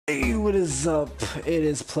Hey, what is up? It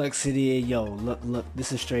is Plexity, and yo, look,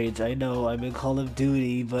 this is strange. I know I'm in Call of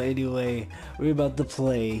Duty, but anyway, we're about to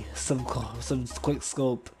play some quick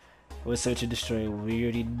scope with Search and Destroy. We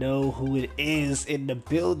already know who it is in the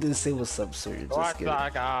building. Say what's up, Surge. What's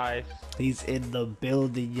up, guys? He's in the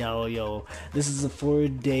building, yo. This is a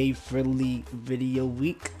 4-day friendly video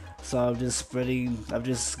week, so I'm just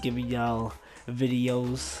giving y'all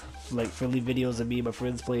videos, like friendly videos of me and my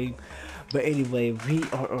friends playing. But anyway, we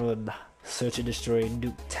are on Search and Destroy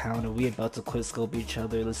Nuketown, and we about to quick scope each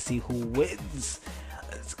other. Let's see who wins.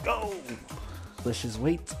 Let's go. Let's just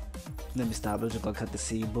wait. Let me stop. I'm just gonna cut the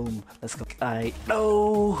scene. Boom. Let's go. Alright.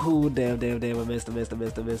 No. Damn. I missed. I don't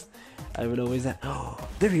even know where he's at. Oh,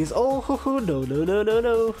 there he is. Oh,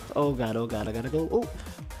 no. Oh god. I gotta go. Oh.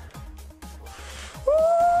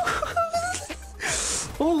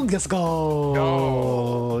 Oh, let's go.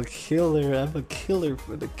 Go. Killer. I'm a killer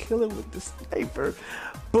for the killer with the sniper.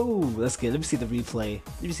 Boom. Let's get. Let me see the replay.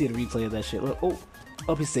 Let me see the replay of that shit. Look. Oh,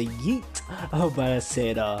 he said yeet. Oh, but I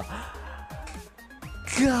said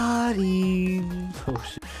got him. Oh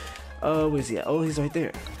shit. Where's he at? Oh, he's right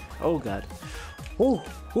there. Oh god. Oh,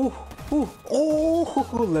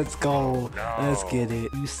 let's go. No. Let's get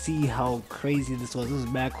it. You see how crazy this was. This was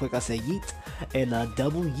mad quick. I said yeet and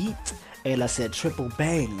double yeet and I said triple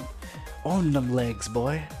bang on them legs,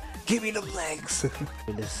 boy. Give me them legs.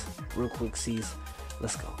 This real quick sees.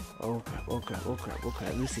 Let's go. Oh crap.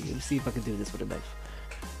 Let me see if I can do this with a knife.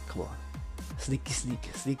 Come on. Sneaky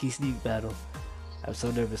battle. I'm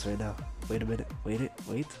so nervous right now. Wait a minute. Wait.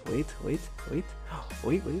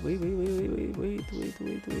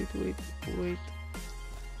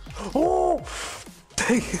 Oh!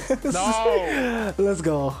 No! Let's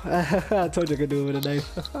go. I told you I could do it with a knife.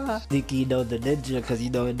 Sneaky know the ninja, because you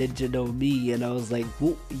know a ninja know me, and I was like,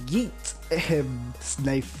 whoop, yeet,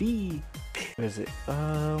 snifey. Where is it?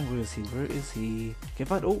 Where is he? Can't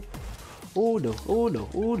find. Oh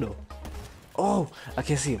no. Oh, I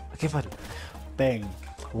can't see him. I can't find him. Bang.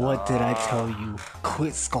 What did I tell you?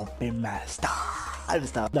 Quit scoping master. I'm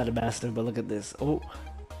not a master, but look at this.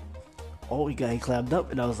 Oh, he climbed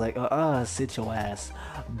up, and I was like, sit your ass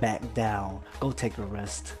back down. Go take a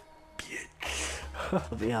rest, bitch.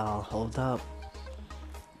 Y'all, hold up.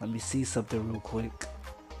 Let me see something real quick.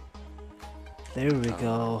 There we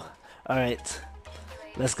go. Alright.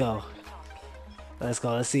 Let's go.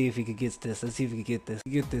 Let's see if he can get this.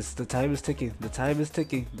 Get this. The time is ticking.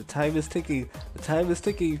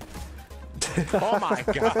 Oh my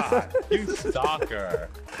god, you stalker.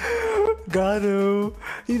 Got him.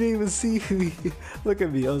 He didn't even see me. Look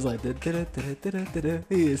at me. I was like, he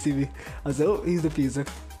didn't see me. I was like, oh, he's the pizza.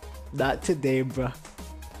 Not today, bruh.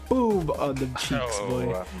 Boom on them cheeks,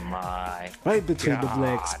 boy. My right between god. the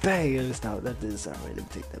legs. Bang. Stop. That didn't sound right. Let me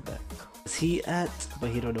take that back. Is he at?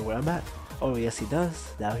 But he don't know where I'm at. Oh yes, he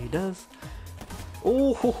does. Now he does.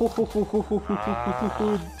 Oh,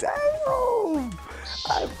 damn!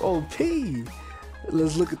 I'm OP.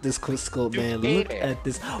 Let's look at this quick scope, man. Look at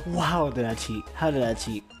this. Wow, did I cheat? How did I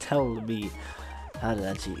cheat? Tell me. How did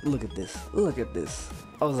I cheat? Look at this.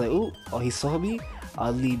 I was like, ooh. Oh, he saw me.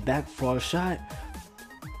 I'll lean back for a shot.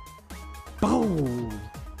 Boom.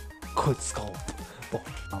 Quick scope. Boom.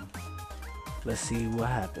 Let's see what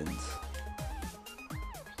happens.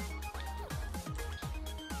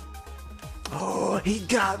 Oh, he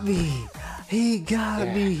got me. He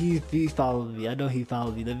followed me. I know he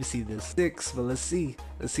followed me. Let me see this. 6, but let's see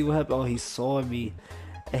what happened. Oh, he saw me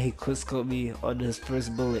and he quickscoped me on his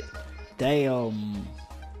first bullet. Damn,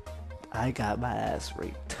 I got my ass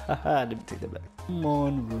raped. Let me take that back. Come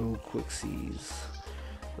on, real quick sees.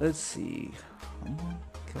 Let's see.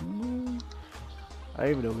 Come on. I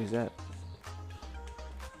don't even know where he's at.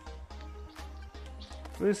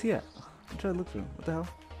 Where is he at? I'm trying to look for him. What the hell?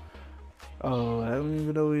 Oh, I don't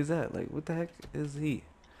even know where he's at. Like, what the heck is he?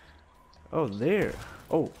 Oh, there.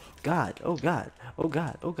 Oh, God. Ooh,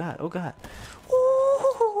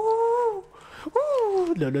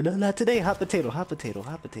 no, not today. Hot potato. Oh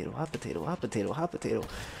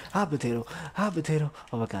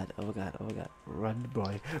my god. Run,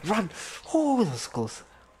 boy. Run. Oh, that was close.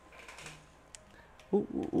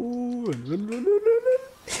 Run.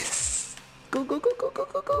 Yes. Go.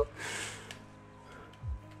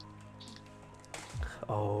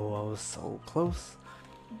 Oh, I was so close.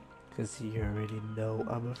 Because you already know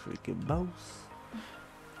I'm a freaking boss.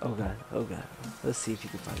 Oh god. Let's see if you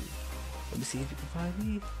can find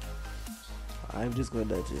me. I'm just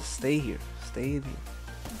gonna stay here. Stay in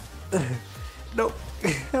here. Nope.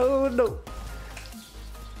 Oh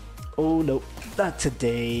no. Not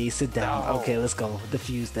today. Sit down. No. Okay, let's go.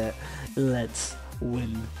 Defuse that. Let's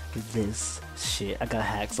win this shit. I got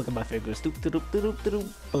hacks. Look at my fingers. Doop, doop, doop, doop, doop.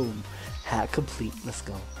 Boom. Hack complete. Let's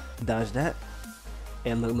go. Dodge that.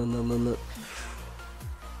 And look, look, look, look, look.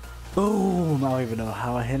 Boom. I don't even know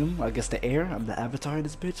how I hit him. I guess the air. I'm the avatar in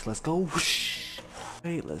this bitch. Let's go. Whoosh.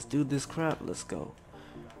 Wait, let's do this crap. Let's go.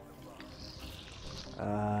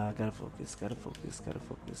 Gotta focus, gotta focus, gotta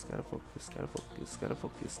focus, gotta focus, gotta focus, gotta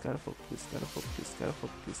focus, gotta focus, gotta focus, gotta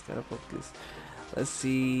focus, gotta focus. Let's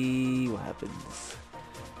see what happens.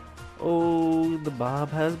 Oh, the bomb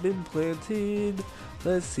has been planted.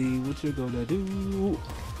 Let's see what you're gonna do.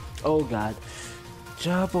 Oh god.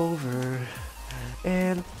 Jump over.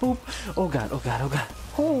 And boop. Oh god, oh god, oh god.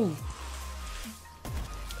 Oh.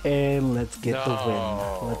 And let's get the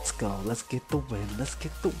win. Let's go. Let's get the win. Let's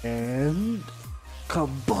get the win.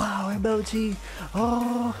 Kablow emoji!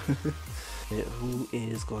 Oh! Who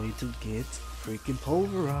is going to get freaking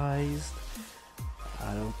pulverized?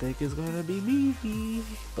 I don't think it's gonna be me,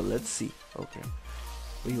 but let's see. Okay,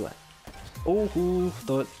 where you at? Oh,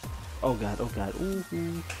 thought. Oh god, oh god. Ooh,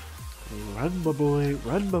 run, my boy,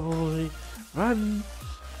 run, my boy, run,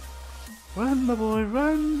 run, my boy,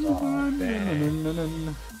 run, run, run, run,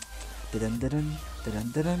 run. Dun dun dun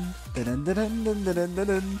dun dun dun dun dun dun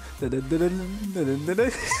dun dun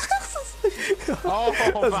dun. Oh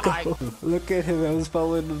my! Look at him! I was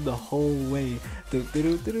following him the whole way. Then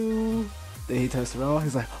he turns around.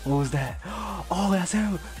 He's like, "What was that? Oh, that's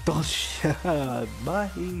him! Don't shit!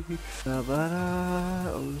 Bye!"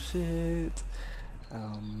 Oh shit!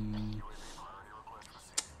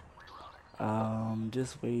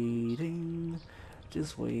 Just waiting.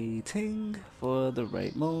 Just waiting for the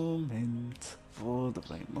right moment. For the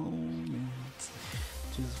right moment.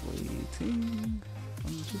 Just waiting.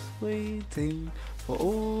 I'm just waiting for.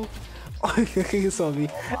 Oh, he saw me.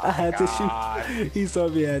 I had to shoot. He saw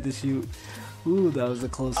me. I had to shoot. Ooh, that was a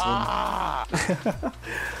close one. I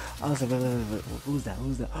was like, wait. Who's that?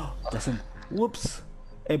 Who's that? Oh, that's him. Whoops.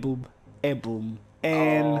 And boom. And boom.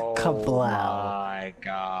 And kablow. Oh my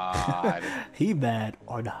god. He mad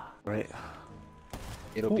or not? Right.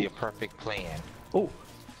 It'll be a perfect plan. Oh!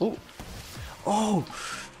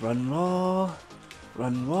 Run raw!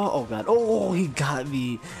 Run raw! Oh god! Oh, he got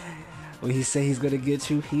me! When he said he's gonna get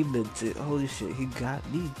you, he meant it. Holy shit, he got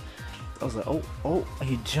me. I was like, oh,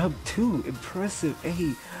 he jumped too. Impressive.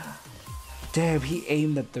 Hey, damn, he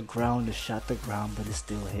aimed at the ground and shot the ground, but it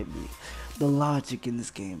still hit me. The logic in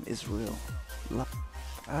this game is real.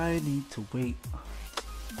 I need to wait.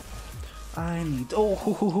 I need. Oh,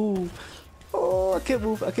 I can't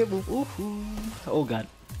move. Ooh. Oh god.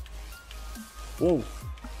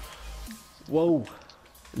 Whoa.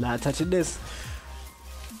 Not touching this.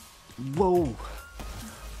 Whoa.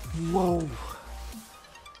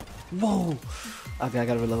 Okay, I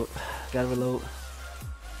gotta reload.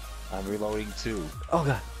 I'm reloading too. Oh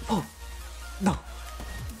god. Whoa. No.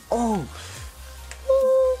 Oh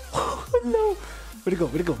no. Where'd it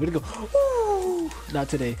go? Oh, not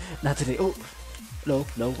today. Oh. No,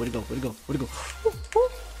 where'd it go?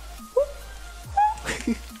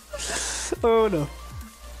 Oh no.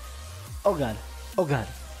 Oh god.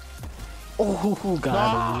 Oh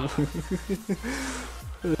god.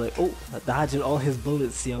 Like, dodging all his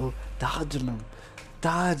bullets, yo. Dodging them.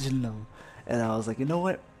 And I was like, you know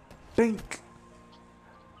what? Bink.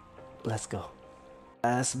 Let's go.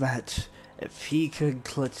 Last match. If he could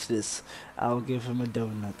clutch this, I'll give him a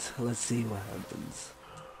donut. Let's see what happens.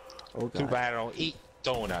 Oh god. Too bad I don't eat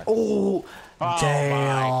donuts. Oh, damn.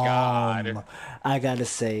 My god. I gotta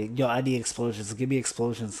say, yo, I need explosions. Give me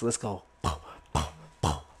explosions. Let's go.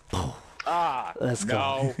 Let's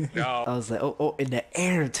go. No. I was like, oh, in the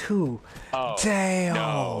air too. Oh, damn.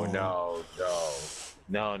 No.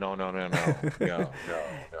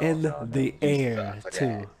 In the air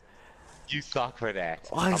too. You suck for that.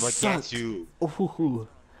 Oh, I'm gonna get you. Ooh.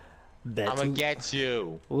 I'm gonna get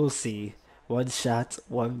you. We'll see. One shot,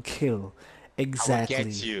 one kill. Exactly. I'm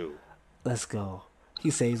gonna get you. Let's go.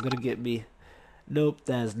 He says he's gonna get me. Nope,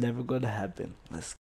 that's never gonna happen. Let's